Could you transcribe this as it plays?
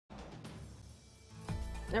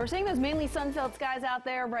Now we're seeing those mainly sun-filled skies out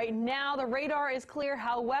there right now. The radar is clear.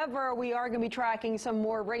 However, we are going to be tracking some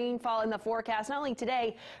more rainfall in the forecast, not only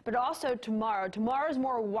today, but also tomorrow. Tomorrow's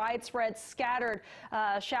more widespread scattered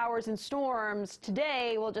showers and storms.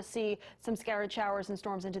 Today, we'll just see some scattered showers and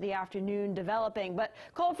storms into the afternoon developing. But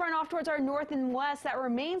cold front off towards our north and west, that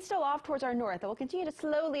remains still off towards our north. It will continue to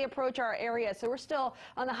slowly approach our area. So we're still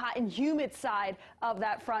on the hot and humid side of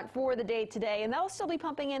that front for the day today. And that will still be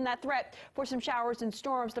pumping in that threat for some showers and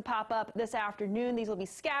storms to pop up this afternoon. These will be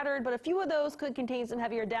scattered, but a few of those could contain some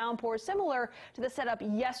heavier downpours similar to the setup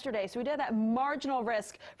yesterday. So we do have that marginal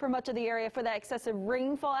risk for much of the area for that excessive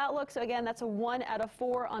rainfall outlook. So again, that's a 1 out of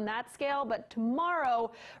 4 on that scale. But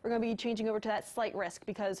tomorrow we're going to be changing over to that slight risk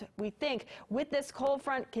because we think with this cold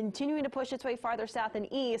front continuing to push its way farther south and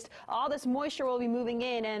east, all this moisture will be moving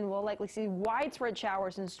in and we'll likely see widespread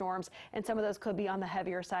showers and storms, and some of those could be on the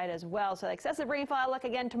heavier side as well. So the excessive rainfall outlook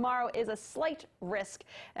again tomorrow is a slight risk.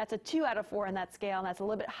 That's a 2 out of 4 on that scale, and that's a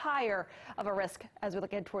little bit higher of a risk as we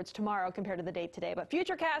look ahead towards tomorrow compared to the date today. But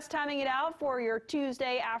Futurecast timing it out for your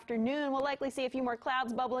Tuesday afternoon. We'll likely see a few more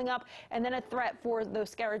clouds bubbling up and then a threat for those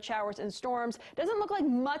scattered showers and storms. Doesn't look like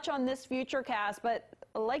much on this Futurecast, but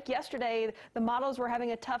like yesterday, the models were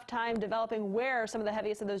having a tough time developing where some of the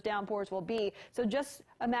heaviest of those downpours will be. So just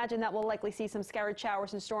imagine that we'll likely see some scattered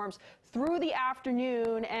showers and storms through the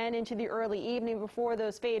afternoon and into the early evening before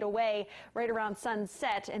those fade away right around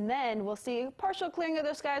sunset. And then we'll see partial clearing of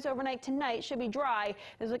those skies overnight tonight. Should be dry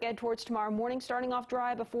as we look ahead towards tomorrow morning, starting off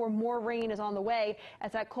dry before more rain is on the way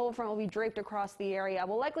as that cold front will be draped across the area.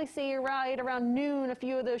 We'll likely see right around noon a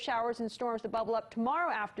few of those showers and storms to bubble up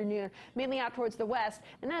tomorrow afternoon, mainly out towards the west.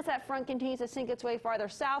 And as that front continues to sink its way farther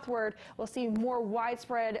southward, we'll see more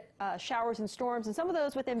widespread showers and storms, and some of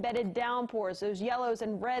those with embedded downpours. Those yellows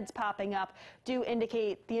and reds popping up do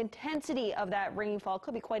indicate the intensity of that rainfall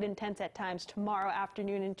could be quite intense at times tomorrow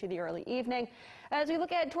afternoon into the early evening. As we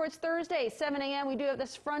look ahead towards Thursday, 7 a.m., we do have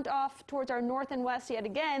this front off towards our north and west yet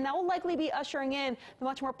again. That will likely be ushering in the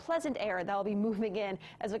much more pleasant air that will be moving in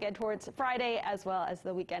as we get towards Friday as well as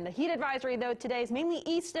the weekend. The heat advisory, though, today is mainly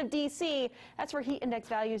east of D.C. That's where heat index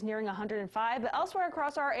values nearing 105. But elsewhere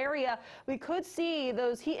across our area, we could see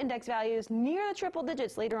those heat index values near the triple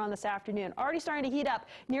digits later on this afternoon. Already starting to heat up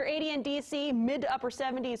near 80 in D.C., mid to upper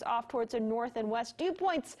 70s off towards the north and west. Dew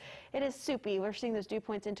points, it is soupy. We're seeing those dew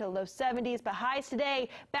points into the low 70s, but highs today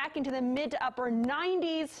back into the mid to upper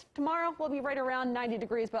 90s. Tomorrow will be right around 90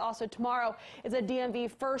 degrees, but also tomorrow is a DMV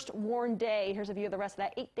first warm day. Here's a view of the rest of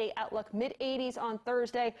that 8-day outlook. Mid 80s on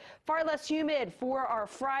Thursday, far less humid for our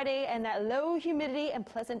Friday, and that low humidity and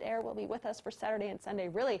pleasant air will be with us for Saturday and Sunday.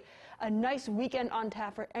 Really a nice weekend on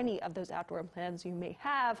tap for any of those outdoor plans you may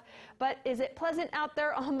have. But is it pleasant out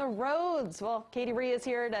there on the roads? Well, Katie Rhea is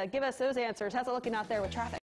here to give us those answers. How's it looking out there with traffic?